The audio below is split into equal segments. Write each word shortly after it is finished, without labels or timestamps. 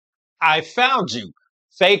I found you,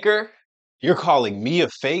 faker. You're calling me a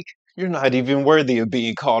fake? You're not even worthy of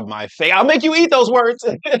being called my fake. I'll make you eat those words.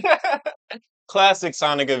 Classic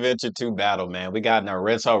Sonic Adventure 2 battle, man. We got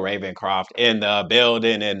Nerissa Ravencroft in the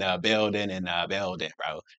building,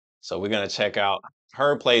 bro. So we're gonna check out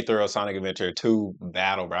her playthrough of Sonic Adventure 2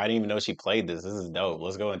 battle, bro. I didn't even know she played this. This is dope.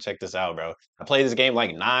 Let's go and check this out, bro. I played this game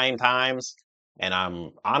like 9 times, and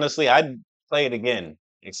I'm honestly I'd play it again,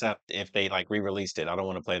 except if they like re-released it. I don't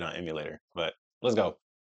want to play it on emulator, but let's go.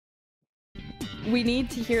 We need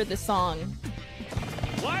to hear the song.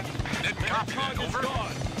 What? Hedgehog is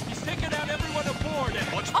gone. He's taken out everyone aboard. And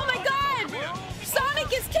what's Oh my god!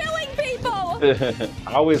 Sonic is killing people!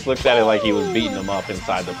 I always looked at it like he was beating them up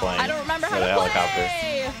inside the plane. I don't remember how the to helicopter.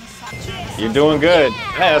 play! You're doing good.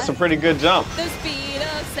 Yeah. Yeah, that's a pretty good jump. The speed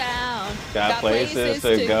of sound. Got places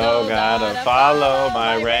to go, gotta follow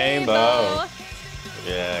my rainbow.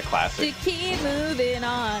 Yeah, classic. To keep moving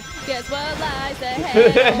on. Guess what lies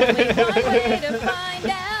ahead? Only one way to find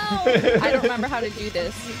out. I don't remember how to do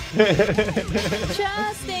this.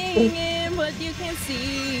 Trusting in what you can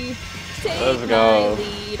see. Take Let's go. my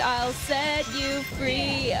lead, I'll set you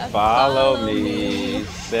free. Follow me,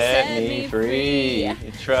 set me free.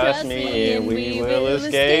 Trust me and we will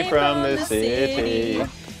escape from the city.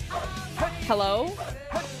 Hello?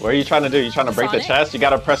 What are you trying to do? You trying to break Sonic? the chest? You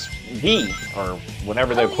gotta press V or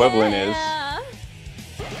whatever the equivalent is.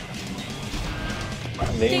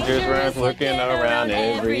 Dangerous looking around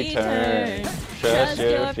every turn. Trust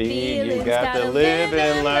your feet, you got to live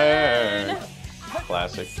and learn.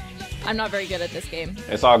 Classic. I'm not very good at this game.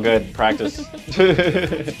 It's all good. Practice.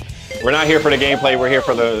 We're not here for the gameplay. We're here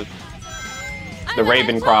for the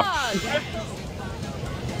Ravencroft.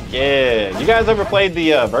 Yeah. You guys ever played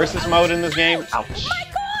the versus mode in this game? Ouch. My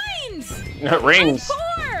coins! Rings.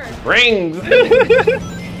 I'm poor! Rings.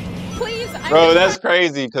 Please, Bro, that's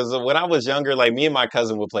crazy because when I was younger, like me and my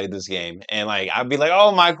cousin would play this game, and like I'd be like,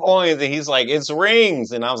 "Oh, my coins," and he's like, "It's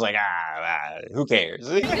rings," and I was like, who cares?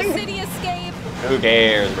 The city escape. Who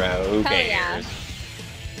cares, bro? Who Hell cares?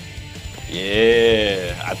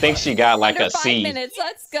 Yeah, I think she got like Under a 5 C. minutes,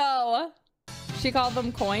 let's go. She called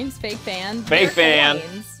them coins, fake fans. Fake They're fan.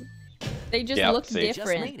 coins. They just Yep, look see.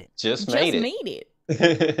 different. Just made it.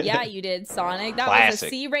 Yeah, you did, Sonic. That was Classic. a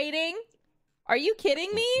C rating. Are you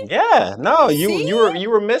kidding me? Yeah, no, See? you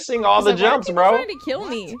were missing all the Why are jumps, people bro. trying to kill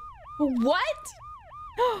me. What?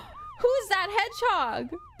 Who's that hedgehog?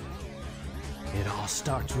 It all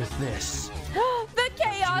starts with this. The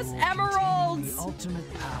Chaos Emeralds. The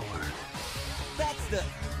ultimate power. That's the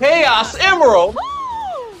Chaos Emerald.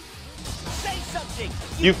 say something.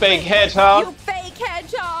 You fake hedgehog. You fake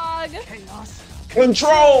hedgehog. Chaos.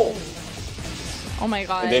 Control. Oh my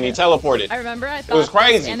god. And then he teleported. I remember I thought was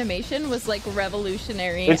crazy. this animation was like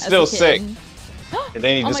revolutionary. It's as still a kid. sick. And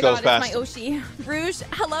then he Oh just my goes god, past. it's my Oshi. Rouge,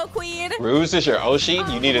 hello queen. Rouge is your Oshi?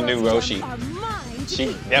 You need a new Roshi.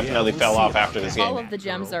 She definitely fell off after this All game. of the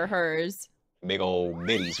gems are hers. Big old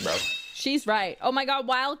biddies, bro. She's right. Oh my god,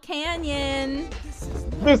 Wild Canyon.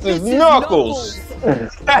 This is Knuckles. Bro,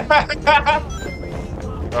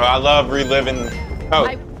 I love reliving. Oh,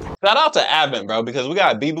 shout out to Advent, bro, because we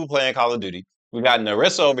got Bee Boo playing Call of Duty. We got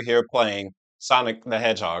Nerissa over here playing Sonic the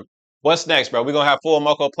Hedgehog. What's next, bro? We're gonna have Full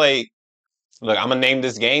Moko play. Look, I'm gonna name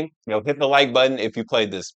this game. Hit the like button if you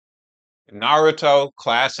played this. Naruto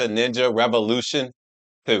Clash of Ninja Revolution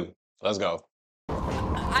 2. Let's go.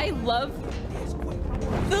 I love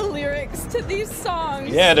the lyrics to these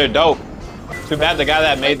songs. Yeah, they're dope. Too bad the guy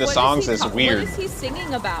that made the What songs is What weird. is he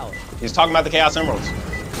singing about? He's talking about the Chaos Emeralds.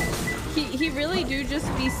 He really do just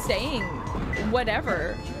be saying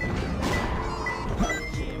whatever.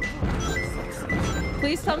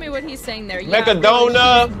 Please tell me what he's saying there.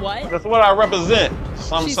 Mechadona. Really, what? That's what I represent.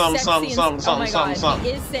 Some, She's some, sexy some, and- some, oh some, my some, God, some. He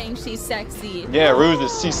is saying she's sexy. Yeah, Rouge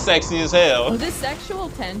is she's sexy as hell. The sexual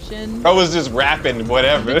tension Bro was just rapping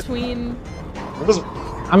whatever. between. It was,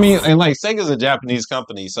 I mean, and like Sega's a Japanese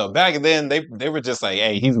company, so back then they were just like,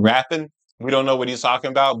 hey, he's rapping. We don't know what he's talking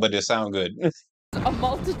about, but it sounds good. A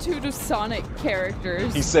multitude of Sonic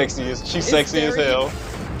characters. She's sexy as hell.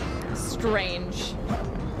 Strange.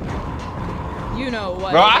 You know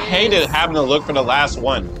what? Bro, I it hated is. having to look for the last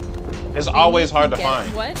one. It's always hard to Get-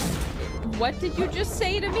 find. What? What did you just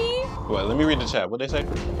say to me? Well, let me read the chat. What'd they say?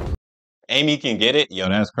 Amy can get it? Yo,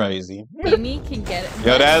 that's crazy. Amy can get it.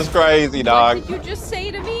 Yo, that's crazy, dog. What did you just say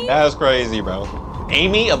to me? That's crazy, bro.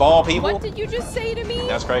 Amy, of all people? What did you just say to me?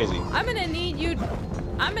 That's crazy. I'm gonna need you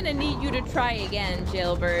to try again,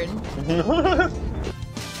 Jailbird.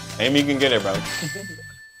 Amy can get it, bro.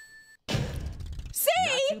 See?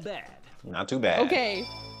 Too bad. Not too bad. Okay.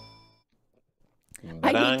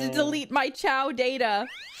 I need to delete my Chow data.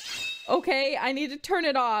 Okay, I need to turn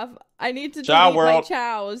it off. I need to Chow delete my World.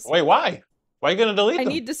 chows. Wait, why? Why are you gonna delete I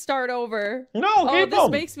them? need to start over. No, Oh, keep this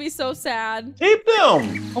them. makes me so sad. Keep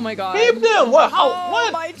them. Oh my god. Keep them. What? How? Oh,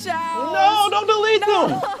 What? my chows. No, don't delete No.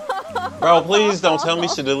 them. Bro, please don't tell me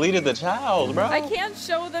she deleted the child, bro. I can't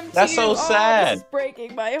show them to That's you. so Oh, sad. this is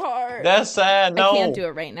breaking my heart. That's sad. No. I can't do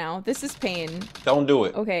it right now. This is pain. Don't do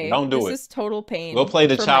it. Okay. Don't do it. This is total pain. We'll play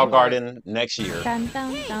the for Child my heart. Garden next year. Dun,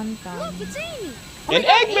 dun, Hey, dun, dun. look, it's Amy. And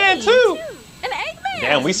Eggman too. An Eggman.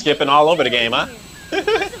 Damn, we skipping all over the game, huh?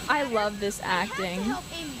 I love this We have acting. to help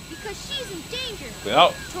Amy because she's in danger.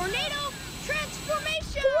 Well, Tornado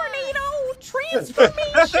transformation. Tornado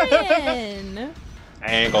transformation. I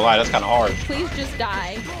ain't gonna lie, that's kind of hard. Please just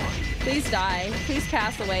die. Please die. Please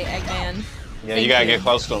pass away, Eggman. Yeah, Thank you gotta you. get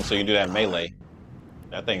close to him so you can do that melee.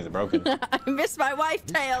 That thing's broken. I miss my wife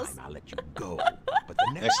tails. I'll let you go. But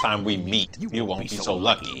the Next time we meet, you won't be so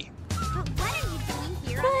lucky. But what are you doing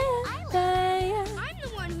here on an island? I'm the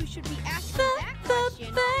one who should be asking that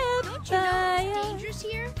question. Don't you know it's dangerous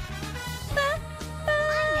here?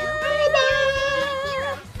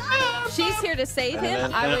 She's here to save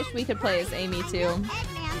him. I wish we could play as Amy too.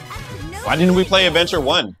 Why didn't we play Adventure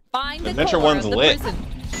 1? Find the Adventure core 1's of the lit. prison.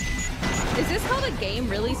 Is this how the game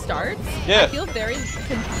really starts? Yeah. I feel very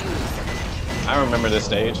confused. I remember this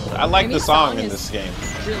stage. I like the Amy's song song in is this game.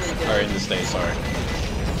 Really Or good. in this stage, sorry.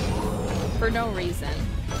 For no reason.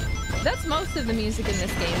 That's most of the music in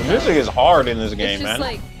this game. The though. music is hard in this game, It's just man.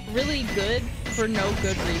 like really good for no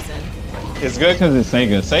good reason. It's good because it's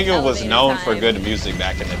Sega. Sega was Elevator known for time. good music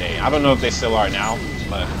back in the day. I don't know if they still are now,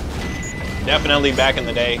 but definitely back in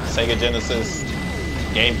the day, Sega Genesis,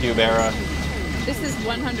 GameCube era. This is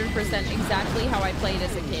 100% exactly how I played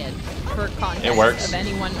as a kid. For context It works. of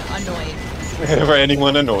anyone annoyed. For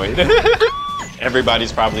anyone annoyed.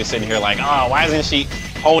 Everybody's probably sitting here like, oh, why isn't she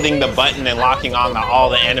holding the button and locking on all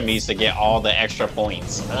the enemies to get all the extra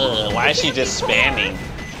points? Why is she just spamming?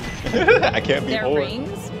 I can't be Their bored.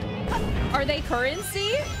 rings? Are they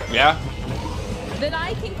currency? Yeah? Then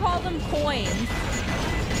I can call them coins.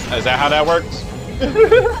 Is that how that works?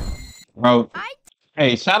 Bro,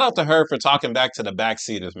 hey, shout out to her for talking back to the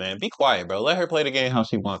backseaters, man. Be quiet, bro. Let her play the game how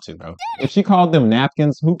she wants to, bro. If she called them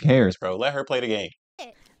napkins, who cares, bro? Let her play the game.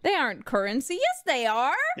 They aren't currency. Yes, they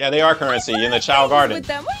are. Yeah, they are currency in the Child Garden. With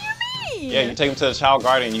them. What do you mean? Yeah, you take them to the Child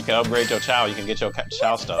Garden, you can upgrade your Chow, you can get your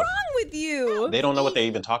Chow stuff. What's wrong with you? They don't know what they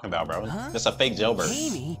even talking about, bro. It's a fake jailbird.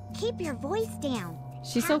 Amy, Keep your voice down.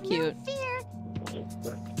 She's so Have cute. No fear.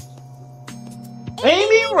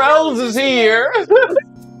 Amy Rose is here.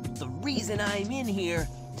 The reason I'm in here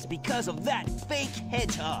is because of that fake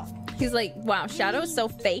hedgehog. He's like, wow, Shadow's so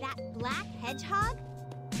fake. That black hedgehog?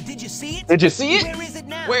 Did you see it? Did you see it? Where is it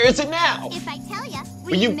now? Where is it now? If I tell you,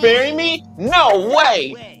 Will you bury me? No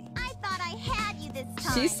way. Way. I thought I had you this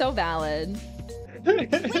time. She's so valid.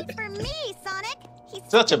 Wait for me, Sonic. He's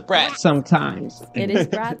Such a brat sometimes. It is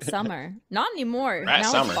Brat Summer. Not anymore. Brat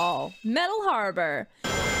now Summer. it's fall. Metal Harbor.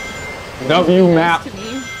 W map. To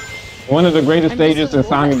me, One of the greatest I'm just stages a in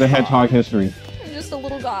Sonic the Hedgehog history. I'm just a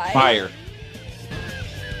little guy. Fire.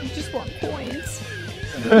 I just want coins.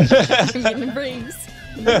 I'm getting rings.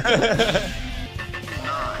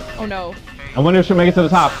 Oh no. I wonder if she'll make it to the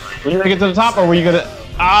top. Will you make it to the top, or were you gonna?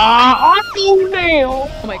 Oh no!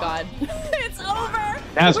 Oh my god. It's over.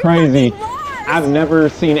 That's We crazy. fucking lost. I've never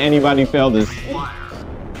seen anybody fail this.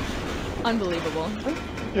 Unbelievable.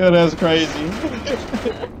 Yeah, that's crazy.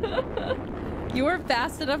 You were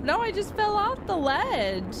fast enough. No, I just fell off the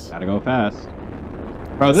ledge. Gotta go fast.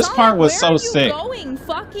 Bro, this Sonic, part was where so are you sick. Going?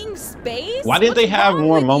 Fucking space? Why didn't they What's have wrong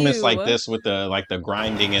more with moments you? like this with the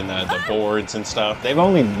grinding and the boards and stuff? They've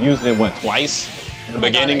only used it what, twice? In the Oh my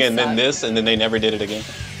God, beginning it and then sucked. this, and then they never did it again.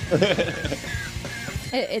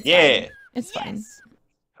 It's Yeah. fine. It's fine.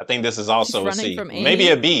 I think this is She's also a running C. from Amy. Maybe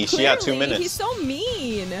a B. She got 2 Clearly, minutes. He's so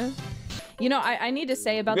mean. You know, I need to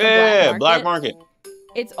say about Yeah, the black market.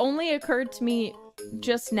 It's only occurred to me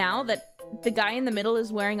just now that the guy in the middle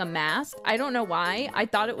is wearing a mask. I don't know why. I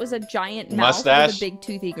thought it was a giant mouth Mustache? with a big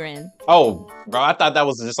toothy grin. Oh, bro, I thought that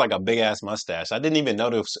was just like a big ass mustache. I didn't even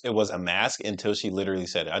know it was a mask until she literally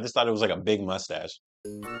said it. I just thought it was like a big mustache.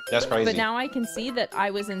 That's crazy. But now I can see that I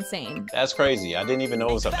was insane. That's crazy. I didn't even know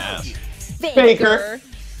it was a mask. Faker.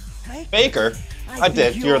 Faker? I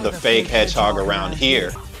bet you're the fake hedgehog around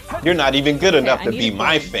here. You're not even good enough I to need be a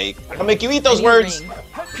my ring. fake. I'll make you eat those I need a words. ring.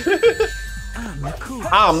 I'm the cool.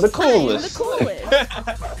 I'm the I'm the coolest. coolest.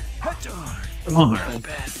 Come on.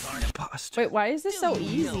 Bad part imposter. Wait, why is this so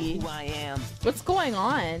You know easy? who I am. What's going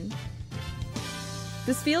on?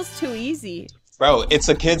 This feels too easy. Bro, it's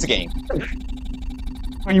a kid's game.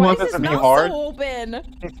 Oh, you Why want is this to his be mouth hard? so open?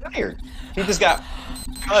 He's tired. He just got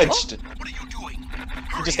punched. What are you doing?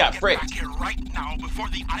 He just got Get fricked. back here right now before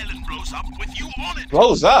the island blows up with you on it.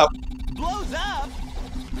 Blows up. Blows up?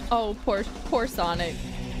 Oh, poor Sonic.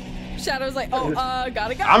 Shadow's like, oh,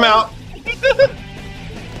 gotta go. I'm out.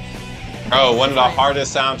 Bro, one of the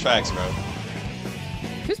hardest soundtracks, bro.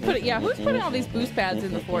 Who's putting all these boost pads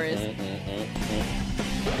in the forest?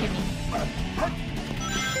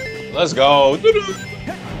 Let's go.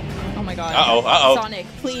 Oh my god. Uh-oh. Sonic,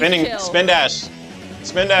 please Spinning, chill. spin dash.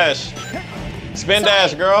 Spin dash. Spin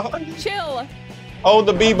dash, girl. Chill. Hold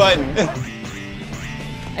the B button.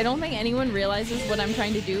 I don't think anyone realizes what I'm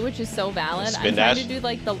trying to do, which is so valid. Spin I'm dash? trying to do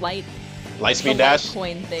like the light Lightspeed dash.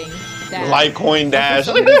 coin thing. Litecoin dash.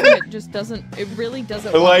 For some reason, it just doesn't. It really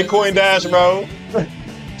doesn't. The want me to Litecoin dash, succeed. bro.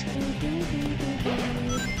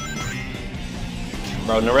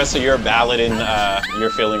 Bro, Nerissa, you're valid in your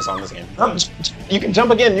feelings on this game. You can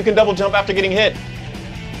jump again. You can double jump after getting hit.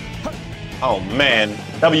 Oh man,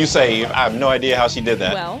 W save. I have no idea how she did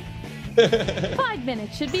that. Well, 5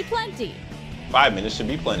 minutes should be plenty. 5 minutes should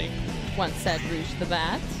be plenty. Once said Rouge the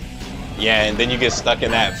Bat. Yeah, and then you get stuck in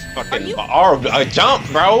that fucking you- jump,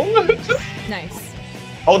 bro. Nice.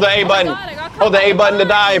 Hold the A Oh my button. God, I got Hold the A button to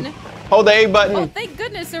dive. mine. Hold the A Oh, button. thank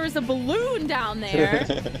goodness there was a balloon down there.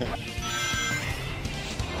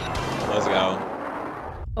 Let's go.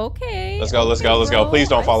 Okay. Let's go. Let's okay, go. Let's go. bro, Please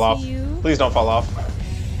don't I fall see off. you. Please don't fall off.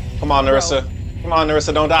 Come on, Nerissa. Come on,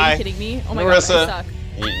 Nerissa. Don't Are die. you kidding me? Oh my Nerissa. god,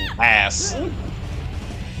 I Ass. suck.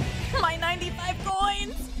 My 95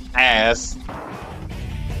 coins. Ass.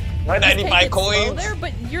 My Just take 95 it slow coins. there,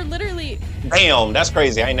 but you're literally. Damn, that's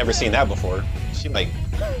crazy. I ain't never seen that before. She like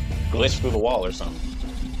glitched through the wall or something.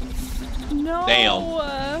 No.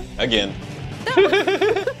 Damn. Again.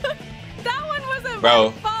 That one wasn't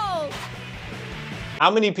Bro. my fault. How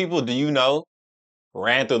many people do you know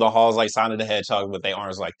ran through the halls like Sonic the Hedgehog with their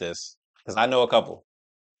arms like this? Because I know a couple.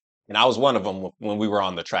 And I was one of them when we were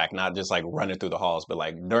on the track, not just like running through the halls, but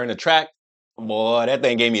like during the track, boy, that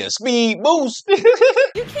thing gave me a speed boost.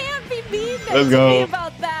 You can't be mean Let's to go. me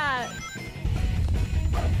about that.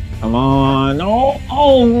 Come on.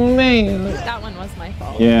 Oh, man. That one was my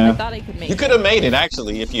fault. Yeah. I thought I could make You it. could have made it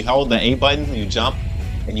actually if you hold the A button, you jump,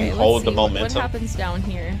 and you Okay, let's hold the see. What momentum. happens down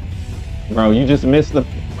here? Bro, you just missed the.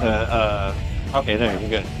 Okay, there, you're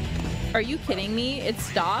good. Are you kidding me? It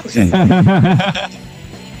stops.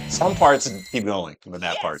 Some parts keep going, but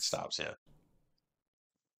that part stops. Yeah.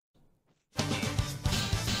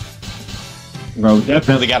 Bro,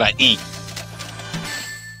 definitely gotta eat.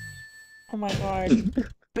 Oh my god.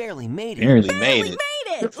 Barely made it. Barely made it.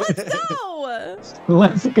 Made it! Let's go!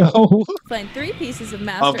 Let's go. Find 3 pieces of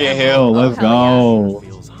Master Pumpkin Emerald. Hill, Oh, let's hell go.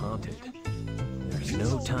 Feels haunted. There's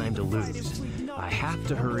no time to lose. I have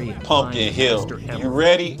to hurry and Pumpkin find Hill, Master you Emerald.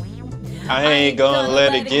 ready? I ain't gonna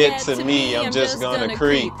let it get to me. I'm just gonna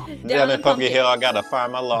creep. Down in Pumpkin Hill, I gotta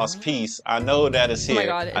find my lost piece. I know that it's Oh my here.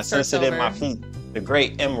 God, it I sense starts it in my over. feet. The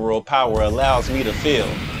great emerald power allows me to feel.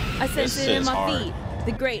 I sense This it in shit's my hard. feet.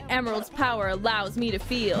 The great emerald's power allows me to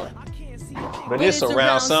feel. But it's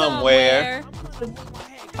around somewhere.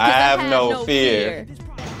 I have no fear.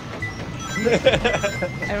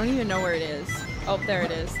 I don't even know where it is. Oh, there it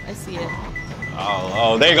is. I see it.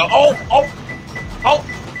 Oh, there you go. Oh!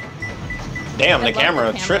 Damn, I the love camera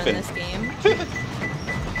in tripping. this game.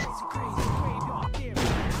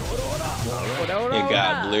 It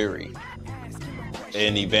got blurry.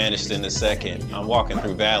 And he vanished in a second. I'm walking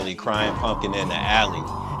through Valley, crying pumpkin in the alley.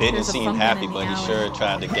 Didn't There's a seem pumpkin happy, in the but he alley. sure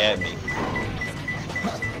tried to get me.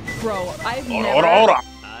 Bro, I've Hold never. on.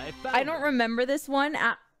 I don't remember this one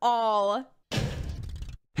at all.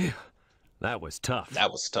 That was tough. That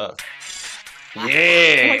was tough. Oh my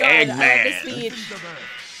Yeah, god, I love this Eggman. speech.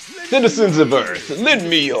 Citizens of Earth, lend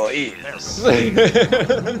me your ears.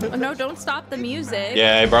 Oh, no, don't stop the music.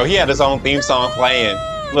 Yeah, bro, he had his own theme song playing.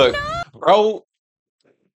 Look, bro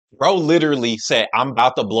literally said, I'm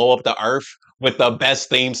about to blow up the earth with the best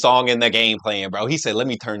theme song in the game playing, bro. He said, let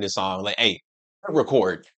me turn this on. Like, hey,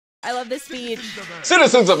 record. I love this speech.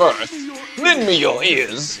 Citizens of Earth, lend me your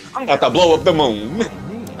ears. I'm about to blow up the moon.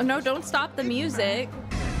 Oh, no, don't stop the music.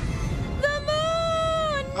 The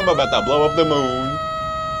moon! I'm about to blow up the moon.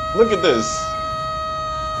 Look at this.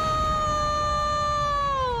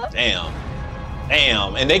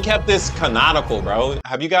 Damn. And they kept this canonical, bro.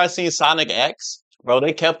 Have you guys seen Sonic X? Bro,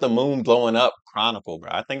 they kept the moon blowing up canonical,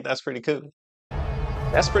 bro. I think that's pretty cool.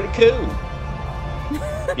 That's pretty cool.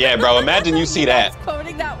 Yeah, bro, imagine you see that.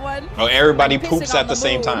 Quoting that one. Bro, everybody I'm pissing poops on at the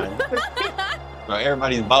same moon. time. Bro,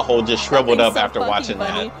 everybody's butthole just shriveled That up thing's so after fucking watching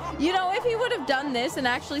funny. that. You know, if he would have done this and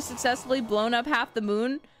actually successfully blown up half the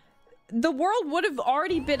moon, the world would have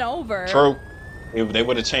already been over. True. They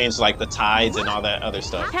would have changed like the tides and all that other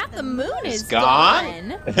stuff. Half the moon is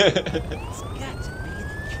gone. It's got to be the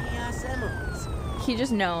Chaos Emeralds. He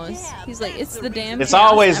just knows. He's like, it's the damn. It's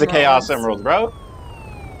Chaos always the Emeralds. Chaos Emerald, bro.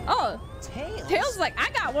 Oh, Tails. Tails like, I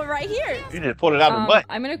got one right here. You just pulled it out of the butt.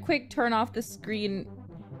 I'm gonna quick turn off the screen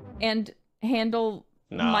and handle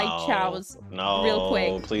No, my chows no, real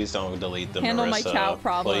quick. Please don't delete them, Handle Nerissa. my chow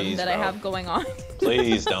problem Please, that I bro. have going on.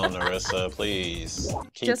 Please don't, Nerissa. Please.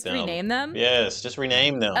 Keep Just them. rename them? Yes, just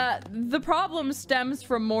rename them. The problem stems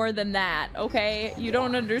from more than that, okay? You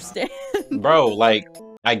don't understand. Bro, like,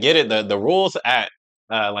 I get it. The rules at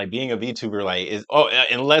like being a VTuber, like, is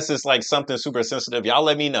unless it's like something super sensitive, y'all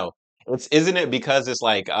let me know. Isn't it because it's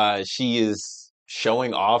like she is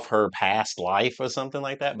showing off her past life or something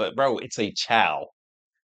like that? But bro, it's a chow.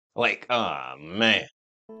 Like, man.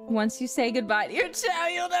 Once you say goodbye to your chow,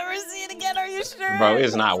 you'll never see it again. Are you sure? Bro,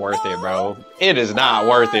 it's not worth it, bro. It is not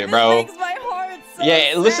worth it, bro. This makes my heart so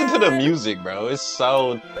Yeah, listen to the sad. music, bro. It's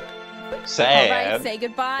so All sad. right, say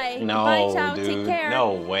goodbye. No, Goodbye, Chow. dude. Take care.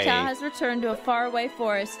 No way. Chow has returned to a faraway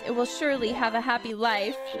forest. It will surely have a happy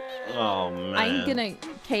life. Oh man. I'm gonna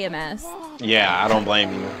KMS. Yeah, I don't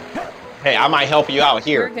blame you. Hey, I might help you out We're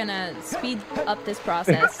here. gonna speed up this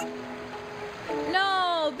process.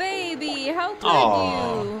 No, baby, how could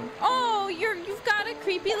Aw. you? Oh, you've got a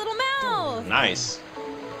creepy little mouth. Nice.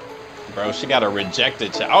 Bro, she got a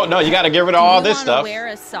rejected child. Oh no, you gotta get rid of all this You stuff. wanna wear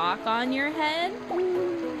a sock on your head?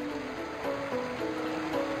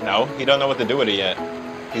 No, he don't know what to do with it yet.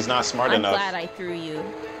 He's not smart I'm enough. glad I threw you.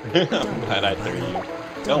 I'm glad I threw you.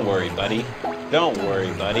 Don't worry, buddy. Don't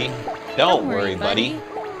worry, buddy. Don't worry, buddy.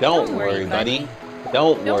 Don't worry, buddy.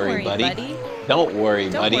 Don't worry, buddy. Don't worry,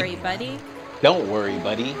 Don't buddy. worry, buddy. Don't worry,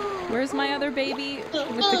 buddy. Where's my other baby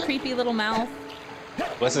with the creepy little mouth?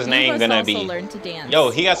 What's his You name must gonna also be? learn to dance. Yo,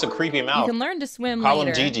 he got some creepy You mouth. can learn to swim Call later.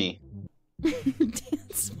 him Gigi.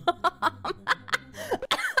 Dance mom.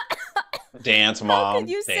 Dance How mom. could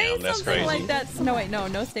you say Damn, that's something crazy. like that? No, wait,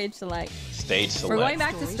 no stage select. Stage select. We're going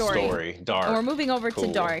back to story. Dark. And we're moving over Cool.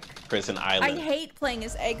 to dark. Prison I Island. hate playing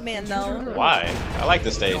as Eggman though. Why? I like the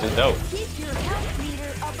stage. It's dope. Keep your health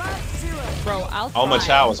meter above 0. Bro, I'll try. Oma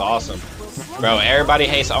Chow is awesome. Bro, everybody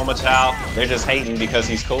hates Oma Chow. They're just hating because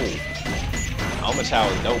he's cool. Oma Chow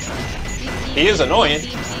is dope. He is annoying,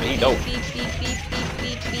 but he dope.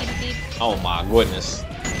 Oh my goodness.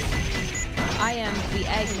 I am the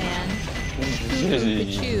Eggman.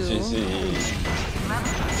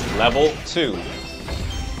 Level 2.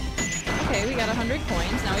 Okay, we got 100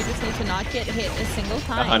 coins. Now we just need to not get hit a single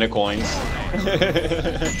time. 100 coins.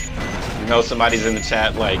 You know somebody's in the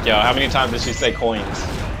chat like, yo, how many times did she say coins?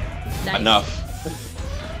 Nice. Enough.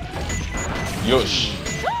 Yush.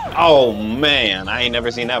 Oh man, I ain't never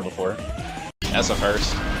seen that before. That's a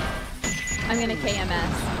first. I'm gonna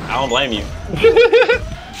KMS. I don't blame you.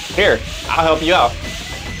 Here, I'll help you out.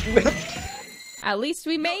 At least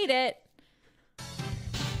we made it.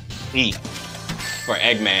 E for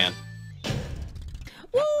Eggman.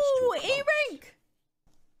 Woo! E rank!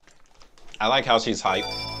 I like how she's hyped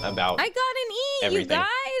about I got an E, everything. you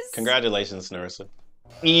guys! Congratulations, Nerissa.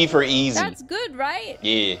 E for easy. That's good, right?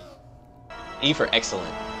 Yeah. E for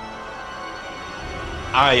excellent.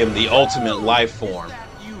 I am the ultimate life form.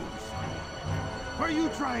 Are you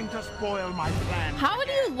trying to spoil my plan? How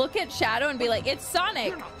do you look at Shadow and be like, it's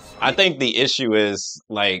Sonic? I think the issue is,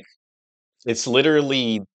 like, it's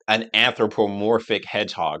literally an anthropomorphic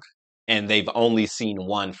hedgehog. And they've only seen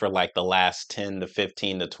one for, like, the last 10 to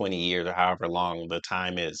 15 to 20 years or however long the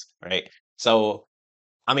time is, right? So,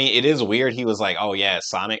 I mean, it is weird. He was like, oh, yeah, it's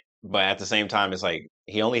Sonic. But at the same time, it's like,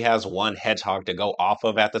 he only has one hedgehog to go off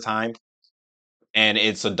of at the time. And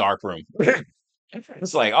it's a dark room.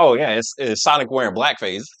 It's like, oh, yeah, it's Sonic wearing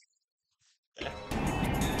blackface.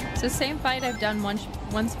 It's the same fight I've done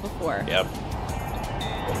once before. Yep.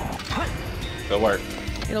 Good work.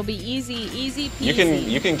 It'll be easy peasy.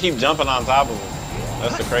 You can keep jumping on top of him.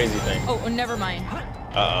 That's the crazy thing. Oh, never mind.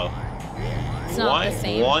 Uh-oh. It's not the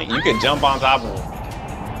same. You can jump on top of him.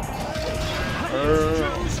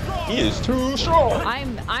 He is too strong.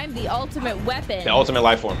 I'm the ultimate weapon. The ultimate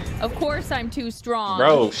life form. Of course I'm too strong.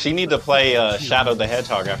 Bro, she need to play Shadow the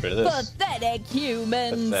Hedgehog after this. Pathetic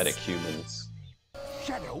humans. Pathetic humans.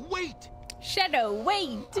 Shadow, wait! Shadow,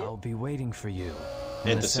 wait. I'll be waiting for you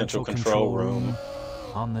In the central control room.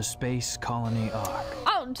 on the space colony Ark.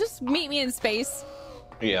 Oh, just meet me in space.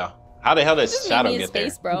 Yeah. How the hell does Just Shadow meet me in get there?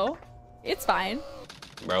 space, bro. It's fine.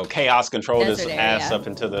 Bro, Chaos controlled his Desert ass area. up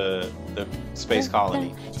into the space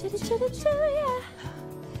colony.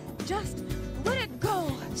 Just let it go.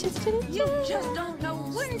 You just don't know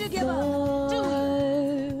when to give up, do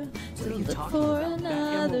you? are you look talking for about? That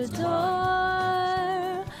another emerald's door.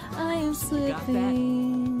 mine. I am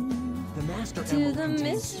slipping The master to emerald the contains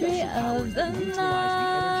mystery special powers of that the neutralize the energy of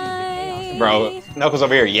the chaos. night. Bro, Knuckles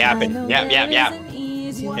over here I yapping. know Yap, yap, there yap. is an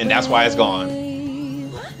easy And that's why it's gone. way,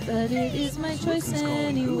 but it is my choice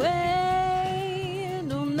anyway.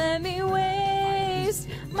 Don't let me waste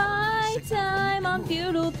my time on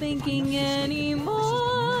futile thinking anymore.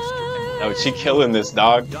 Oh, she killing this,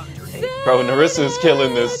 dog. Bro, Nerissa is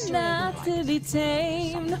killing this. Not to be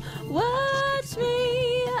tamed. Watch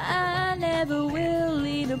me. I never will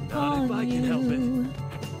lead upon if I can help it. you.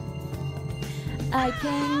 I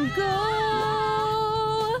can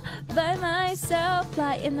go by myself,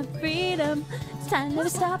 fly in the freedom. It's time never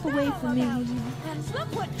stop away from me.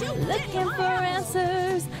 Looking for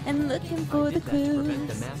answers and looking for the Prevent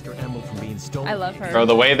the clues. master emerald from being stolen. I love her. Bro,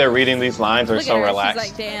 the way they're reading these lines are Look so at her. relaxed.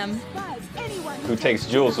 She's like, damn. Who takes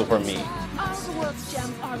jewels from me? All the world's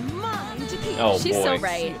gems are mine to keep. Oh She's boy. so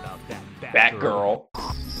right. Batgirl.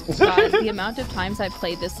 God, the amount of times I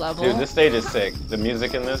played this level. Dude, this stage is sick. The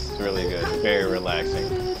music in this is really good. Very relaxing.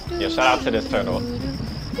 Yeah, shout out to this turtle.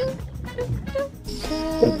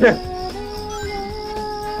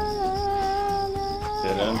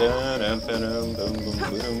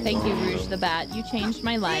 Thank you, Rouge the Bat. You changed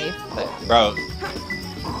my life. Bro,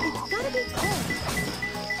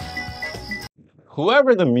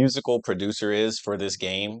 whoever the musical producer is for this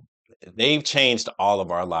game, they've changed all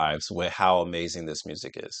of our lives with how amazing this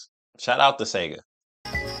music is. Shout out to Sega.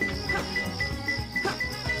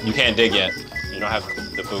 You can't dig yet. You don't have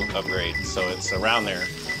the boot upgrade, so it's around there,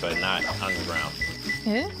 but not on the ground.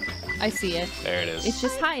 Eh? I see it. There it is. It's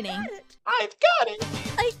just hiding. I've got it.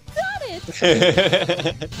 I got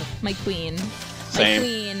it. My queen. Same. My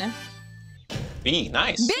queen. B,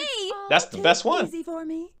 nice. B. That's the best one. Easy for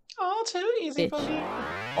me. Oh, too easy for Bitch. me.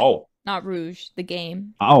 Oh. Not Rouge, the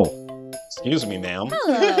game. Oh. Excuse me, ma'am.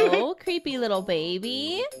 Hello, creepy little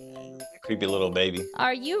baby. Creepy little baby.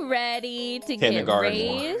 Are you ready to get Kindergarten.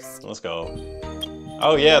 raised? Let's go.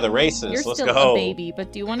 Oh yeah, the races. You're Let's still go. a baby,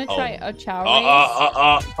 but do you want to try a chow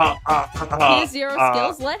race? He has zero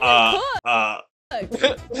skills. Let him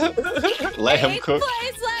cook. Let him Eighth cook.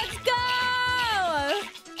 place, let's go!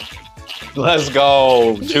 Let's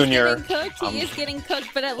go, He's Junior. getting cooked. He is getting cooked,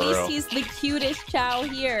 but at For least real. he's the cutest chow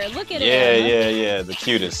here. Look at Yeah, him. yeah, yeah. The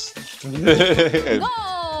cutest.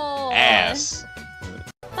 Go! Ass.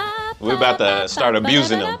 We're about to start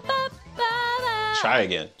abusing him. Try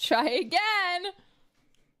again. Try again.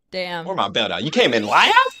 Damn. Where my belt out? You came in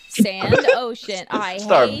last? Sand Ocean. I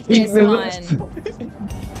Start hate this beating one.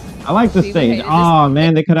 I like the We stage. hated Oh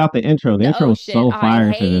man, they cut out the intro. The intro is Ocean. so fire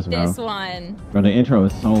I to hate this, bro. this one. Bro, the intro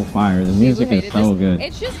is so fire. The music We is hated so this. good.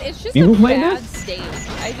 It's just People a play bad this? stage.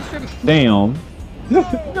 I just Damn.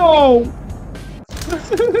 No.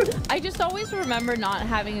 I just always remember not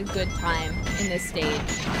having a good time in this stage.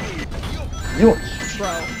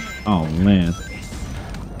 Bro. Oh man.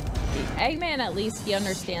 Eggman, at least he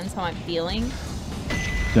understands how I'm feeling.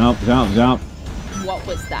 Jump, jump, jump. What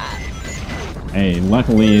was that? Hey,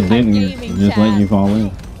 luckily it didn't gaming, just let chat. you fall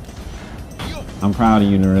in. I'm proud of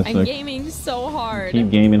you, I'm Nerissa. gaming so hard.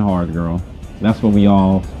 Keep gaming hard, girl. That's what we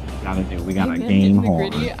all gotta do. We gotta Eggman game hitting the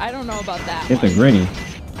hard. gritty? I don't know about that Hit the one. gritty.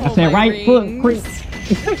 I Oh, said my right foot rings. creep.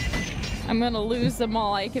 I'm gonna lose them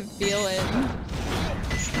all. I can feel it.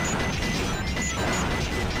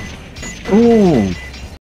 Ooh.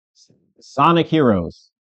 Sonic Heroes.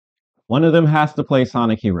 One of them has to play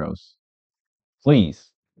Sonic Heroes. Please.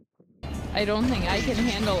 I don't think I can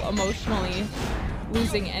handle emotionally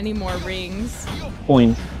losing any more rings.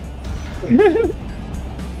 Point. No!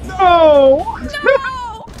 No!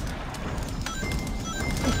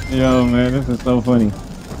 Yo, man, this is so funny.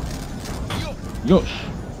 Yosh.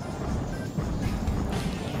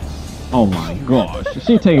 Oh my gosh.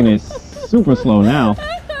 She's taking it super slow now.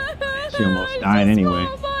 She almost died anyway.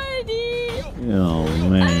 So funny. Oh,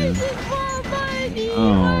 man.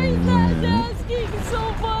 Oh, man. So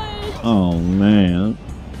much. Oh, man.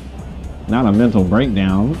 Not a mental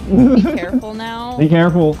breakdown. Be careful now. Be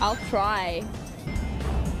careful. I'll try.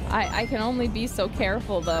 I can only be so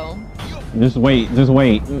careful though. Just wait. Just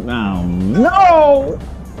wait. Oh, no!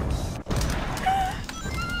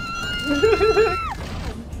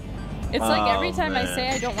 It's like every Oh, time I man. say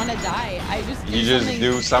I don't want to die, I just do You just something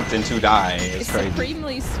do something to die. It's crazy.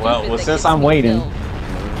 supremely stupid. Well, that since gets I'm me waiting. killed.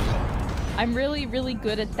 I'm really, really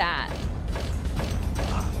good at that.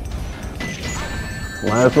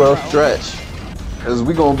 Might as well stretch. Because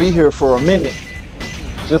we're going to be here for a minute.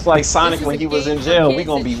 Just like Sonic This is when a he was game in for jail, kids. we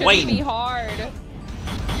gonna It be shouldn't waiting. Be hard.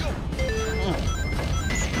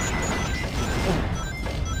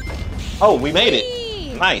 Oh, we made it.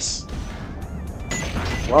 Whee! Nice.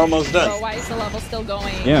 We're almost done. Bro, why is the level still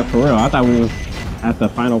going? Yeah, for real. I thought we was at the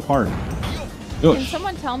final part. Can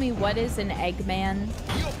someone tell me what is an Eggman?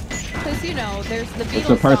 Because, you know, there's the Beatles It's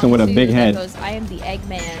a person with a song, big too, head. that goes, I am the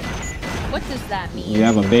Eggman. What does that mean? You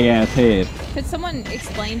have a big ass head. Could someone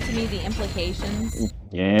explain to me the implications?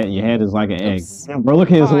 Yeah, your head is like an egg. Oops. Bro,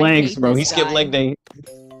 look at his Oh, I legs, hate bro. this He skipped guy. leg day.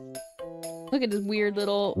 Look at his weird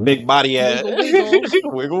little Big body ass.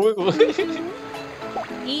 Wiggle, Wiggle, wiggle.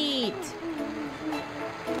 eat.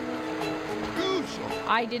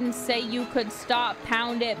 I didn't say you could stop.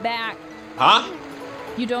 Pound it back. Huh?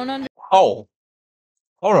 You don't Oh.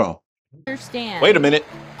 Hold on. understand. Wait a minute.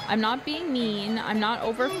 I'm not being mean. I'm not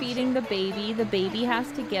overfeeding the baby. The baby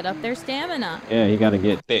has to get up their stamina. Yeah, you gotta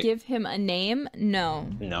get Thick. Give him a name? No.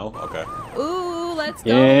 No? Okay. Ooh, let's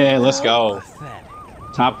go. Yeah, Let's go. Pathetic.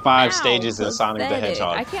 Top 5 Ow, stages in Sonic the pathetic.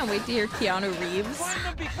 Hedgehog. I can't wait to hear Keanu Reeves. Find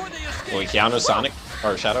them before they escape. Wait, Keanu, Sonic,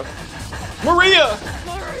 or Shadow? Maria!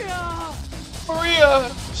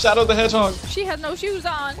 Maria! Shadow the Hedgehog. She had no shoes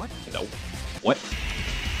on. No. What?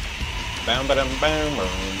 Bam ba dum bam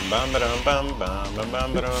bam ba dum bam bam bam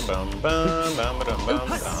bam ba dum bam bam bam ba dum bam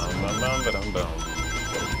bam bam ba dum bam.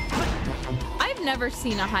 I've never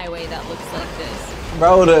seen a highway that looks like this.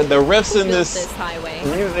 Bro, the riffs in Built this highway.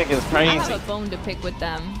 music is I have crazy. a bone to pick with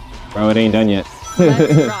them. Bro, it ain't done yet.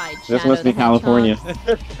 Let's ride, This Shadow must be the California.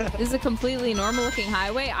 Hedgehog. This is a completely normal looking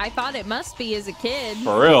highway. I thought it must be as a kid.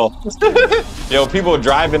 For real. Yo, people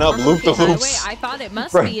driving up Normal loop the looking loops. highway, I thought it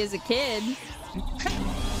must Bro. be as a kid.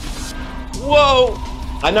 Whoa!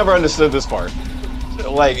 I never understood this part.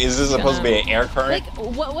 Like, is this supposed to be an air current?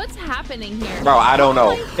 Like, what's happening here? Bro, I don't know.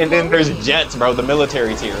 Like, And then there's floating. jets, bro. The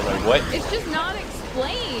military tier. Like, what? It's just not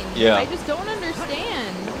explained. Yeah. I just don't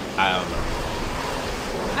understand. I don't know.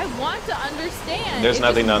 I want to understand. There's It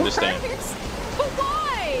nothing to just understand. works. But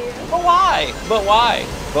why? But why? But why?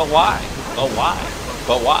 But why? But why?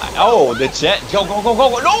 But why? Oh, the jet. Go, go, go, go,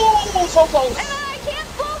 go. No! So close. And I can't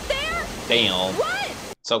float there? Damn. What?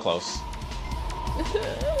 So close.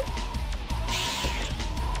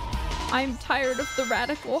 I'm tired of the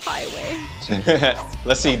radical highway.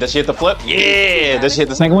 Let's see. Does she hit the flip? Yeah. Does she hit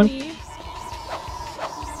the second one? Radical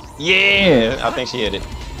Yeah. I think she hit it.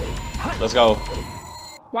 Let's go.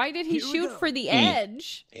 Why did he shoot for the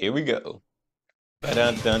edge? Here we go.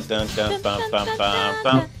 Dun dun dun dun bum bum bum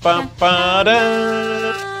bum bum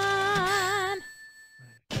ba-dun.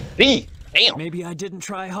 D. Damn. Maybe I didn't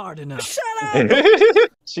try hard enough.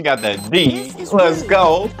 She got that D. Let's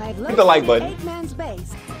go. Hit the like button.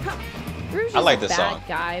 Rouge I is like a this bad song.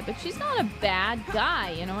 guy, but she's not a bad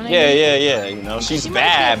guy. You know what I Yeah, mean? yeah, yeah. You know, she's She might be a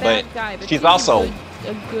bad, bad but guy, she's also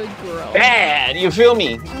a good girl. bad. You feel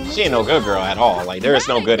me? She ain't no good girl at all. Like, there is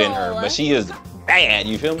no good in her, Radical. but she is bad.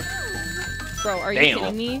 You feel me? Bro, are you Damn.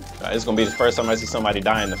 kidding me? It's gonna be the first time I see somebody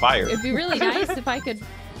die in the fire. It'd be really nice if I could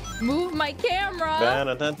move my camera.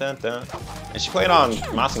 Dun, dun, dun, dun. And she played on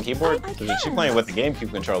mouse and keyboard. She playing with the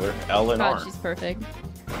GameCube controller, L and God, R. she's perfect.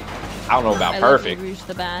 I don't know about I love perfect, you, Rouge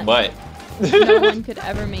the Bat. but No one could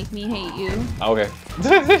ever make me hate you. okay.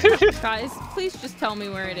 Guys, please just tell me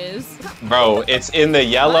where it is. Bro, it's in the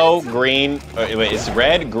yellow, green. Wait, it's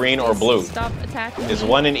red, green, or blue. Stop attacking It's me.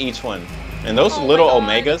 one in each one. And those Oh my little God.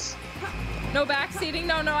 omegas. No backseating.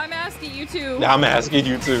 No, I'm asking you too. I'm asking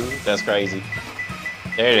you too. That's crazy.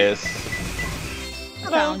 There it is.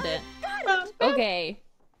 Found it. Okay.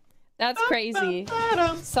 That's crazy.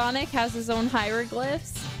 Sonic has his own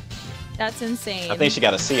hieroglyphs. That's insane. I think she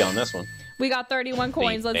got a C on this one. We got 31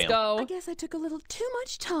 coins. Let's Damn. go. Guess I took a little too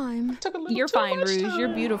much time. You're fine, Rouge. You're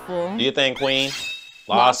beautiful. Do you think, Queen? Lost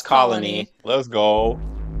Lost Colony. Colony. Let's go.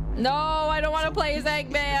 No, I don't want to play as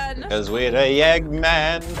Eggman. Cause we're the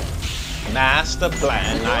Eggman. Master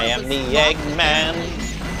plan. I am the Eggman.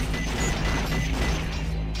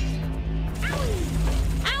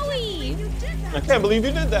 Owie! I can't believe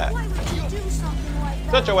you did that. Why would you do something like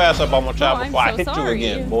that? Shut your ass up on my child I'm before I so hit you sorry.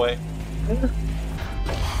 again, boy.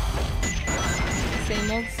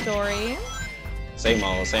 Same old story. Same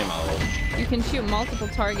old, same old. You can shoot multiple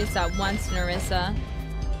targets at once, Nerissa.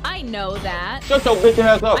 I know that. Shut your bitch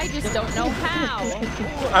ass up. I just don't know how.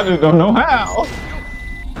 I just don't know how.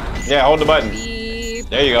 Yeah, hold the button. Beep,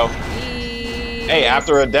 There you go. beep. Hey,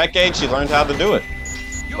 after a decade, she learned how to do it.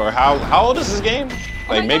 Or how old is this game?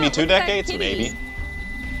 Oh Like my maybe God, 2 look at that decades? kitty. Maybe.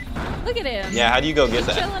 Look at him. Yeah, how do you go get He's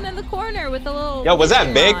that? chilling in the corner with a little. Yo, was that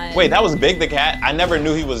kitty big? on. Wait, that was Big the cat? I never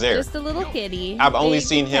knew he was there. Just a little kitty. I've only Big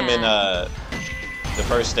seen him in cat. the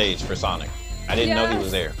first stage for Sonic. I didn't know he Yes.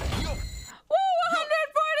 was there. Woo!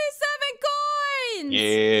 147 coins.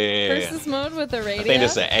 Yeah. Versus mode with a radio. I think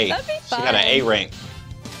it's an A. That'd be She fun. got an A rank.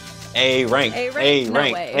 A rank. A rank? A No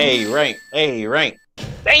rank. way. A rank. A rank.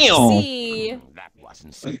 Damn. C.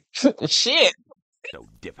 wasn't so Shit.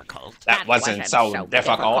 difficult. That wasn't so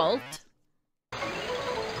difficult.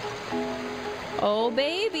 Oh,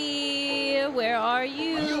 baby, where are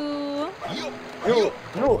you?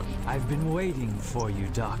 I've been waiting for you,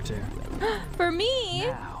 Doctor. For me?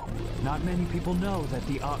 Now, not many people know that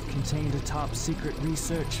the Ark contained a top secret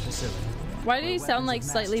research facility. Why did he sound like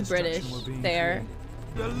slightly British there?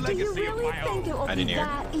 The Do you legacy of really my think it own. will I be didn't hear.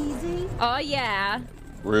 that easy? Oh, yeah.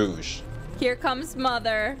 Rouge. Here comes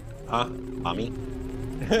Mother. Huh? Mommy?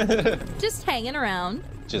 Just hanging around.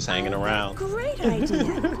 Just hanging around. Great idea.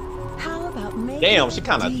 How about making Damn, she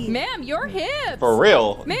kinda- a deal? Ma'am, your hips. For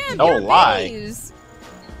real. Ma'am, Don't your lie. babies.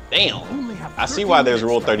 Damn. I see why there's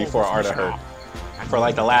Rule 34 art of her. For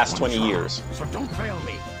like the last 20 years. So don't fail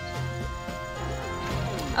me.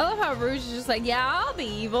 I love how Rouge is just like, yeah, I'll be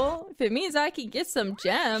evil if it means I can get some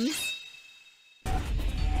gems.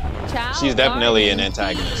 Ciao, She's definitely an Barney.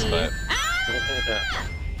 antagonist, but...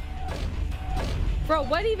 Bro,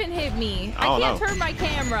 what even hit me? I don't can't know. turn my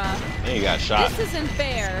camera. Then you got shot. This isn't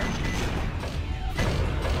fair.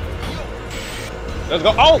 Let's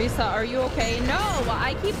go. Oh! Nerissa, are you okay? No,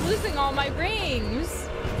 I keep losing all my rings.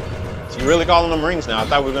 So you really calling them rings now? I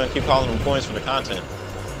thought we were going to keep calling them points for the content.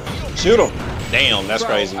 Shoot them. Damn, that's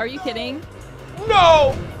Bro, crazy. Are you kidding?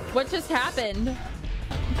 No! What just happened?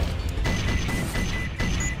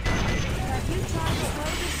 Have you tried to slow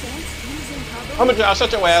the sense using cover? I'm gonna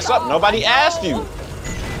shut your ass up. Nobody asked you.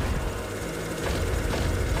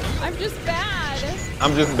 I'm just bad.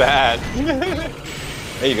 I'm just bad.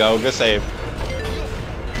 There you go. Good save.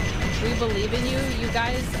 We believe in you. You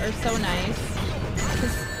guys are so nice.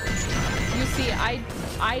 'Cause you see,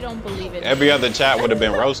 I don't believe in Every you. other chat would have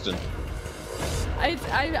been roasting. I'm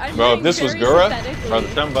Bro, if being this was very Gura, pathetically, bro,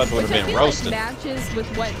 some of us would have which I been feel roasted. Like matches with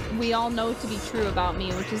what we all know to be true about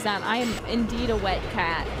me, which is that I am indeed a wet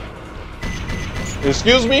cat.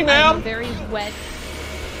 Excuse me, I'm a ma'am? very wet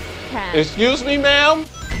cat. Excuse me, ma'am?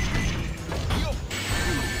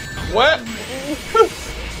 What?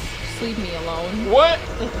 Just leave me alone. What?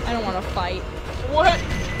 I don't want to fight. What?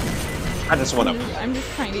 I just want to... I'm just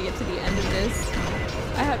trying to get to the end of this.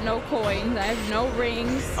 I have no coins. I have no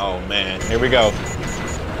rings. Oh, man. Here we go.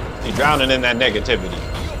 You drowning in that negativity.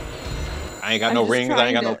 I ain't got I'm no just rings. I trying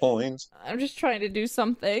ain't got to- no coins. I'm just trying to do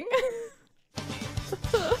something.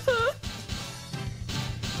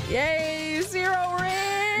 Yay, 0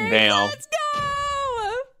 rings! Damn. Let's go!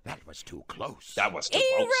 That was too close. That was too E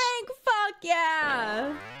close. rank, fuck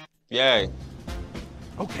yeah! Yay.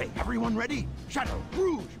 Okay, everyone ready? Shadow,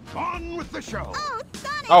 Rouge, on with the show. Oh,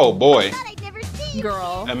 Sonic! Oh, boy. I thought I'd never see you.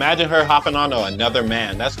 Girl. Imagine her hopping onto another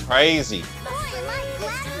man. That's crazy. Boy, am I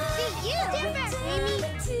glad to see you. Different,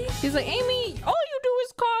 Amy. He's like, Amy, all you do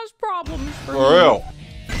is cause problems for For me. real.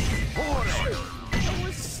 It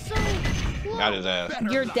was so close. Got his ass.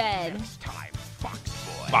 You're dead. Next time, Fox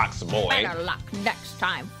Boy. Fox boy. Better luck next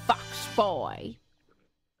time, Fox Boy.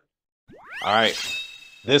 All right.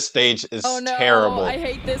 This stage is Oh no, terrible. I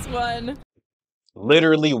hate this one.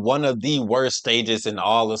 Literally one of the worst stages in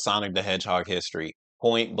all of Sonic the Hedgehog history.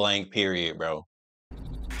 Point blank, period, bro.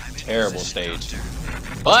 Terrible stage.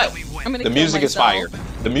 But I'm gonna the kill music is fire.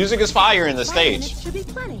 myself. The music is fire in the 5 stage. minutes should be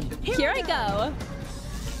plenty. Here I go.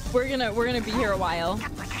 We're gonna be here a while.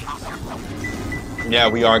 Yeah,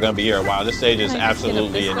 we are gonna be here a while. This stage is Can I just get up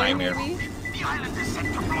absolutely this a way, nightmare. maybe?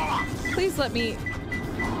 Please let me.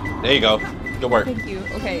 There you go. Good work. Thank you.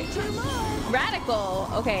 Okay. Radical.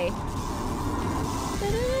 Okay.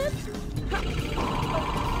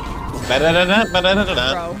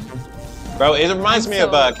 Bro, Bro, it reminds me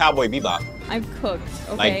of so- Cowboy Bebop. I'm cooked.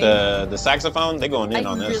 Okay. Like the saxophone, they going in I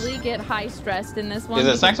on this. really get high stressed in this one. Is it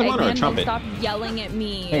because saxophone or a Eggman trumpet? won't stop yelling at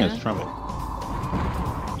me. I think it's trumpet.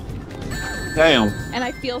 Damn. And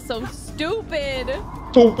I feel so stupid.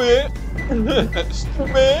 Stupid.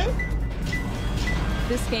 Stupid.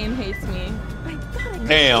 This game hates me. Oh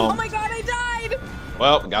Damn. my god, I died!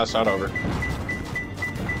 Well, gotta start over.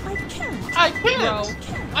 I can't. I can't.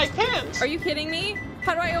 Bro. I can't. Are you kidding me?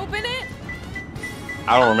 How do I open it?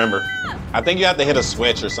 I don't remember. I think you have to hit a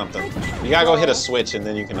switch or something. You gotta go hit a switch and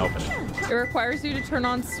then you can open it. It requires you to turn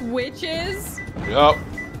on switches. Yup.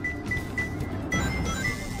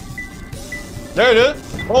 There it is.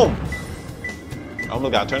 Boom.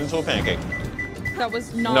 Almost got turned into a pancake. That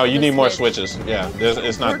was not. No, you the need more switch. switches. Yeah,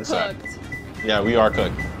 it's not We're the side. cooked. Yeah, we are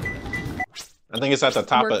cooked. I think it's at the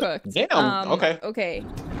top We're of. cooked. Damn. Okay. Okay.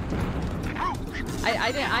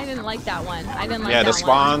 I didn't like that one. I didn't like Yeah, that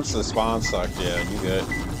the spawns sucked. Yeah, you good.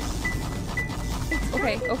 one.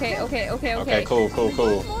 Okay,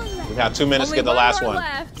 cool. We got 2 minutes to Only get the last more one.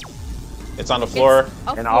 left. It's on the floor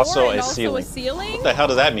A and floor also and a ceiling. a ceiling? What the hell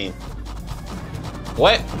does that mean?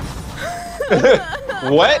 What?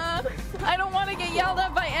 What? I don't want to get yelled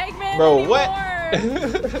at by Eggman Bro, anymore.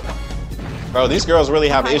 what? Bro, these girls really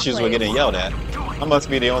have issues with getting yelled at. I must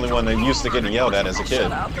be the only one that used to getting yelled at as a kid.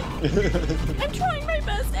 Shut up. I'm trying my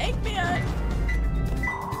best, Eggman.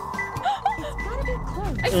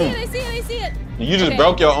 I see it, I see it, I see it. You just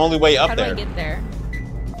broke your only way up there. How do I get there?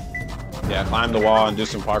 Yeah, climb the wall and do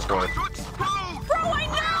some parkour. Bro, I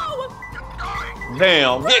know!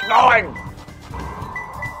 Damn, get going!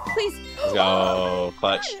 Please. Let's go,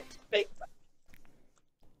 clutch.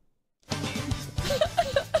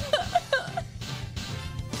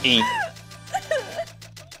 E.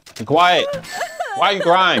 Be quiet. Why are you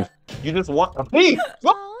crying? You just want a pee.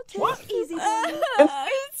 What? Easy. I'm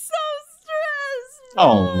so stressed.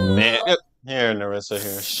 Oh man. Here, Nerissa,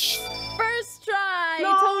 here. Shh. First try.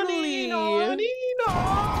 Naughty, Totally.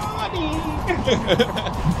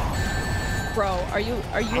 Bro, are you?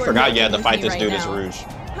 I forgot you had to fight this right dude as now? Rouge.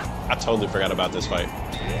 I totally forgot about this fight.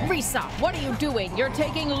 Risa, what are you doing? You're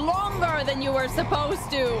taking longer than you were supposed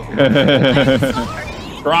to. I'm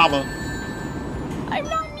sorry. Drama. I'm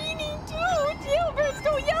not meaning to. Gilbert,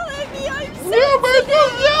 don't yell at me. I'm sensitive. Gilbert,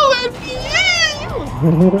 don't yell at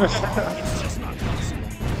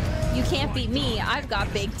me. You can't beat me. I've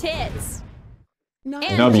got big tits.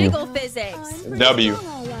 And W. jiggle physics. W.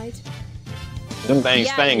 Them things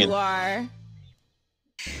Yeah, thangin'. you are.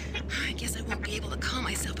 I guess I won't be able to call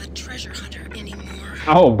myself a treasure hunter anymore.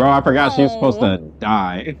 Oh, bro, I forgot she was supposed to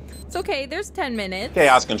die. It's okay. There's 10 minutes.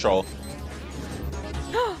 Chaos control.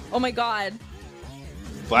 Oh my god.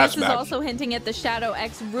 This is Flashback. also hinting at the Shadow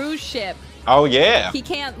X Rouge ship. Oh yeah. He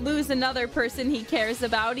can't lose another person he cares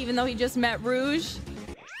about, even though he just met Rouge.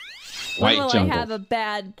 White When will jungle. I have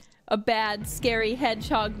a bad, scary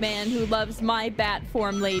hedgehog man who loves my bat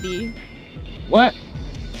form lady? What?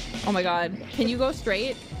 Oh my god. Can you go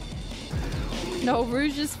straight? No,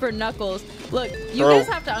 Rouge is for Knuckles. Look, you Bro. guys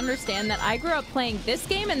have to understand that I grew up playing this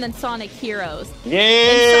game and then Sonic Heroes. Yeah.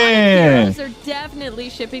 And Sonic Heroes are definitely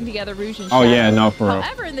shipping together Rouge and Shadow. Oh yeah, no, for real.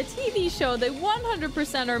 However, in the TV show, they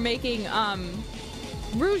 100% are making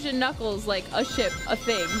Rouge and Knuckles like a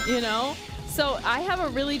thing, you know? So I have a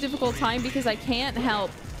really difficult time because I can't help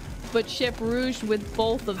but ship Rouge with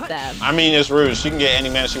both of them. I mean, it's Rouge. She can get any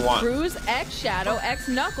man she wants. Rouge X Shadow X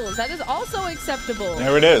Knuckles. That is also acceptable.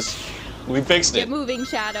 There it is. We fixed Get it. moving,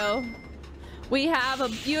 Shadow. We have a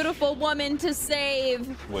beautiful woman to save.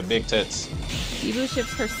 With big tits. Bibu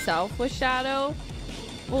ships herself with Shadow.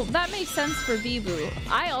 Well, that makes sense for Bibu.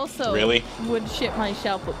 I also Really? would ship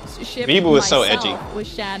myself ship Bibu is so myself edgy. with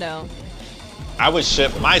Shadow. I would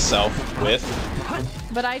ship myself with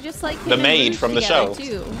But I just like The him and maid Rouge from the together,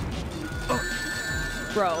 show. too.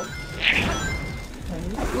 Bro.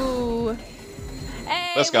 Ooh.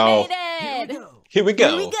 Hey, Let's we go. made it. Here we go.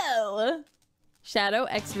 Here we go. Shadow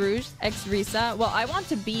X Rouge X Risa. Well, I want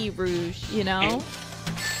to be Rouge, you know?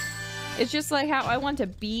 It's just like how I want to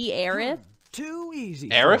be Aerith. Too easy.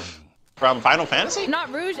 Aerith? From Final Fantasy?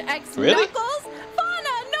 Not Rouge X Really? Knuckles. Fauna,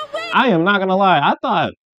 no way. I am not gonna lie. I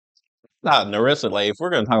thought Nerissa, like, if we're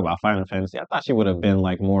gonna talk about Final Fantasy, I thought she would have been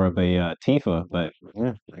like more of a Tifa, but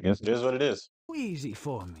I guess It is what it is. Too easy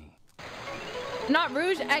for me. Not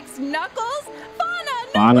Rouge X Knuckles. Fauna,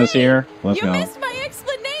 no Fauna's way. here. Let's You go. missed my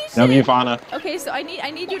explanation. W Fauna. Okay, so I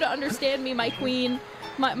need you to understand me, my queen,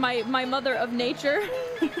 my mother of nature.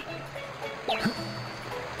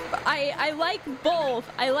 I like both.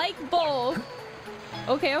 I like both.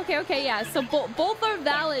 Okay, yeah. So both are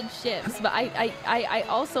valid ships, but I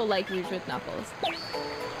also like Rouge with Knuckles.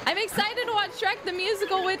 I'm excited to watch Shrek the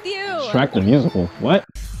Musical with you. Shrek the musical. What?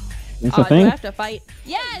 It's a Do I thing? have to fight?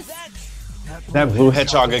 Yes. That blue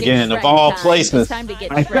hedgehog It's again, of Shrek all time. places. It's time to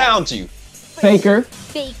get I Shrek. found you. Faker.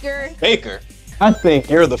 Faker. Baker. I think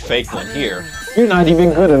You're the fake one here. you're not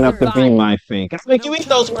even good enough to be Fine. my fake. Make you eat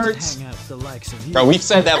those words. Hang out with the likes of you. Bro, we've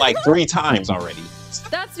said that like 3 times already.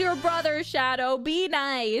 That's your brother, Shadow. Be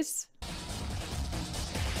nice.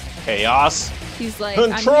 Chaos. He's like,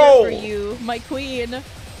 Control. I'm here for you, my queen.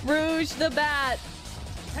 Rouge the Bat.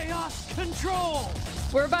 Chaos control.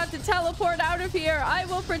 We're about to teleport out of here. I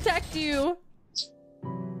will protect you.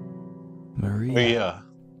 Maria.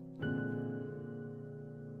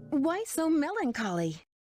 Why so melancholy?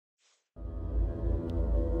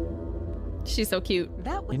 She's so cute.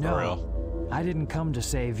 That was You For know, real. I didn't come to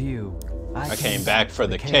save you. I came back for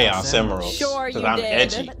the Chaos Emeralds. Sure Because you I'm did.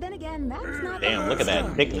 edgy. But then again, that's not Damn, the look at that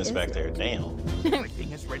story, thickness is back it? there. Damn.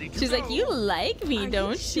 Everything is ready to She's go. like, you like me,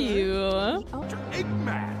 don't you?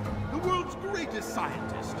 Eggman, the world's greatest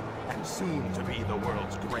scientist, and soon to be the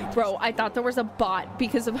world's greatest. Bro, I thought there was a bot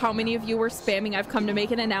because of how many of you were spamming. I've come to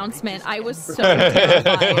make an announcement. I was so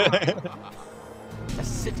terrified.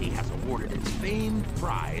 city has awarded its famed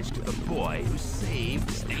prize to the boy who saved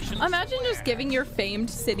Station Imagine just giving your famed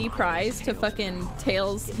city prize to fucking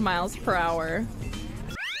Tails miles per hour.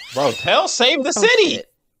 Bro, Tails saved the city. Shit.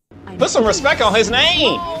 Put some respect on his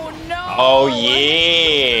name. Oh no! Oh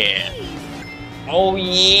yeah. Oh Not the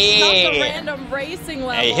yeah. random racing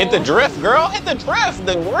level. Hey, hit the drift, girl. Hit the drift.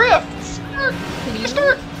 The drift. Can you,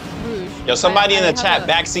 Rouge, Yo, somebody in the have chat,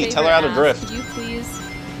 a backseat, tell her how to favor ask. drift. Could you please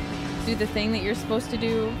do the thing that you're supposed to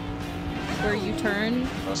do, where you turn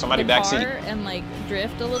Oh, somebody the backseat. car and like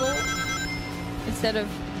drift a little instead of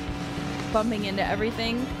bumping into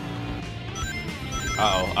everything?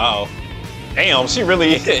 Uh-oh, uh-oh. Damn, she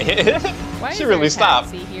really Why she is really there a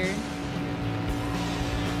stopped. taxi here?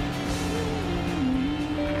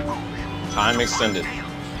 Time extended.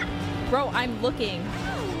 Bro, I'm looking.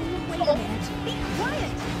 Wait a minute. Be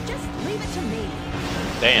quiet. Just leave it to me.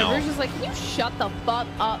 And Damn. Rouge is like, can you shut the fuck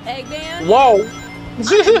up, Eggman? Whoa. I'm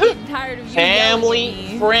getting tired of you yelling at Family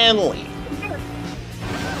me. friendly.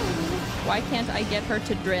 Why can't I get her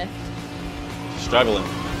to drift? Struggling.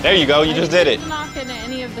 There you go. You just did it. I didn't knock into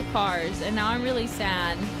any of the cars, and now I'm really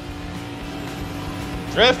sad.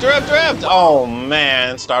 Drift, drift, drift. Oh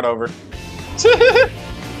man. Start over.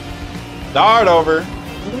 Start over.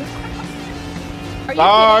 Are you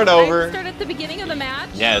Start kidding? over. I start at the beginning of the match?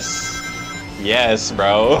 Yes. Yes,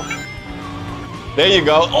 bro. There you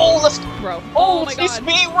go. Oh, let's. Bro. Oh, my she's god.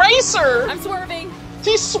 speed racer. I'm swerving.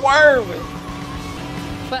 She's swerving.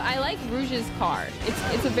 But I like Rouge's car.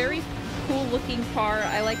 It's a very cool looking car.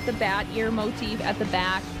 I like the bat ear motif at the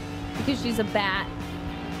back because she's a bat.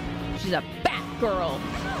 She's a bat girl.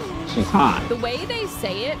 She's hot. The way they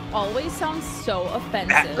say it always sounds so offensive.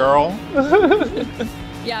 That girl.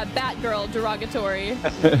 Yeah, bat girl, derogatory.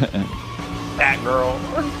 That girl.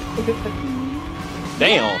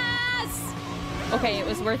 Damn. Yes! Okay, it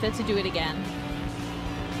was worth it to do it again.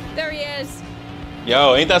 There he is.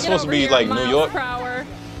 Yo, ain't that Get supposed to over be here, like New miles York? per hour.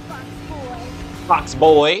 Fox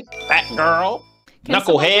boy, fat girl, Can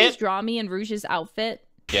someone please knucklehead. draw me in Rouge's outfit?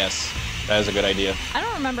 Yes, that is a good idea. I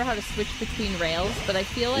don't remember how to switch between rails, but I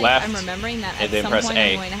feel like Left, I'm remembering that and at then some press point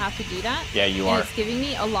A. I'm going to have to do that. Yeah, you and are. It's giving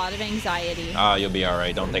me a lot of anxiety. Ah, you'll be all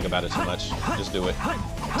right. Don't think about it too much. Just do it. Hut,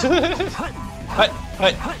 hut,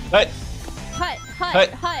 hut. Hut, hut,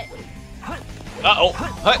 Hut. hut. Uh-oh,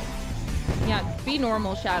 hut. Yeah, be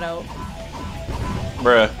normal, Shadow.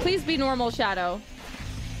 Bruh. Please be normal, Shadow.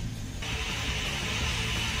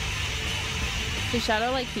 Does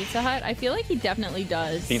Shadow like Pizza Hut? I feel like he definitely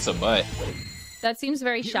does. Pizza butt. That seems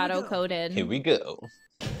very Shadow coded. Here we go.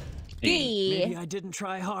 Maybe I didn't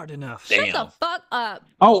try hard enough. Shut Damn. the fuck up.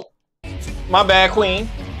 Oh, my bad, queen.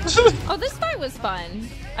 Oh, this fight was fun.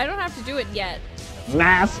 I don't have to do it yet.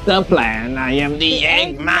 Master plan. I am the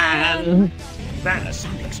Eggman.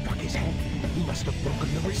 Sonic struck his head. He must have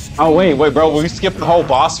broken the restraint. Oh, wait, bro. We skipped the whole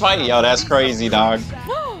boss fight? Yo, that's crazy, dog.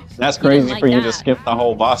 That's You didn't crazy like for you to that. skip the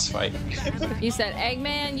whole boss fight. You said,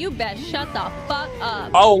 Eggman, you best shut the fuck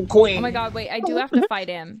up. Oh, queen. Oh my god, wait, I do have to fight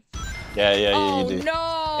him. Yeah, Oh you do.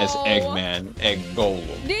 no! It's Eggman, Egg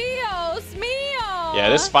Golem. Dios mío! Yeah,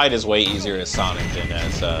 this fight is way easier as Sonic than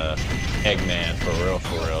as Eggman, for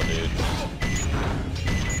real, dude.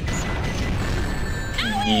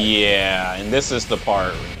 Yeah, and this is the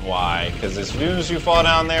part why, because as soon as you fall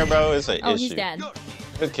down there, bro, it's an Oh, issue. he's dead.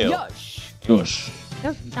 Good kill. Gosh.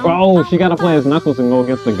 Oh, she gotta play as Knuckles and go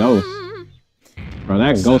against the ghost. Bro,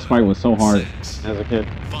 that ghost fight was so hard as a kid.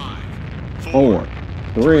 4,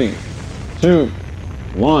 3, 2,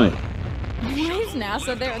 1. Why is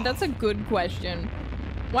NASA there? That's a good question.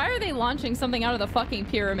 Why are they launching something out of the fucking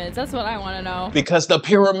pyramids? That's what I want to know. Because the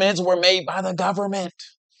pyramids were made by the government.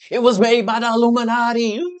 It was made by the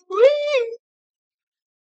Illuminati.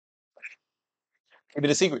 Keep it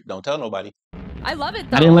a secret. Don't tell nobody. I love it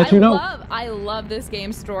though. I didn't let you know. I love this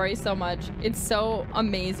game's story so much. It's so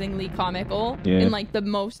amazingly comical Yeah. in like the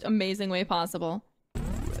most amazing way possible.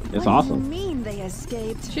 It's What awesome. do you mean they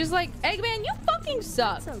escaped? She's like, Eggman, you fucking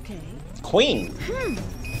suck. It's okay. Queen.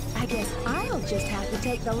 I guess I'll just have to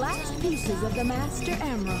take the last pieces of the Master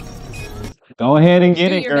Emerald. Go ahead and get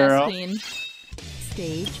Do it, your girl. best, Queen.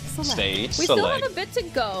 Stage select. Stage We still select. have a bit to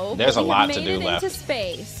go. There's but a we lot have to made do it left. into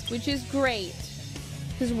space, which is great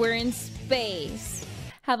because we're in space.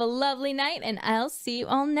 Have a lovely night, and I'll see you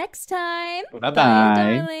all next time. Bye-bye.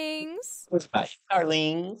 darlings. Bye,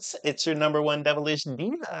 darlings. It's your #1 devilish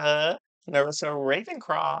diva, Nerissa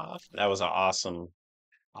Ravencroft. That was an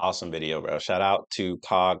awesome video, bro. Shout out to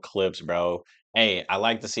COD Clips, bro. Hey, I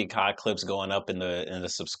like to see COD Clips going up in the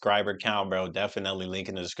subscriber count, bro. Definitely link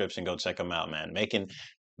in the description. Go check them out, man.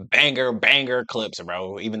 banger clips,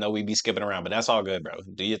 bro. Even though we be skipping around, but that's all good, bro.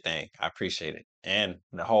 Do your thing. I appreciate it, and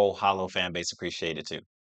the whole Hollow fan base appreciate it too.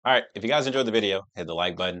 All right, if you guys enjoyed the video, hit the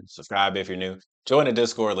like button, subscribe if you're new, join the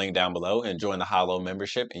Discord link down below, and join the Hollow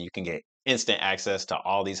membership, and you can get instant access to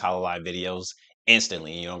all these Hollow Live videos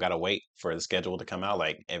instantly. You don't gotta wait for the schedule to come out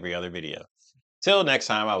like every other video. Till next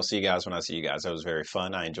time, I will see you guys when I see you guys. That was very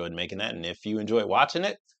fun. I enjoyed making that, and if you enjoyed watching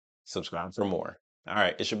it, subscribe for more. All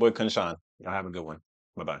right, it's your boy KhunShawn. Y'all have a good one.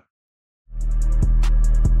 Bye-bye.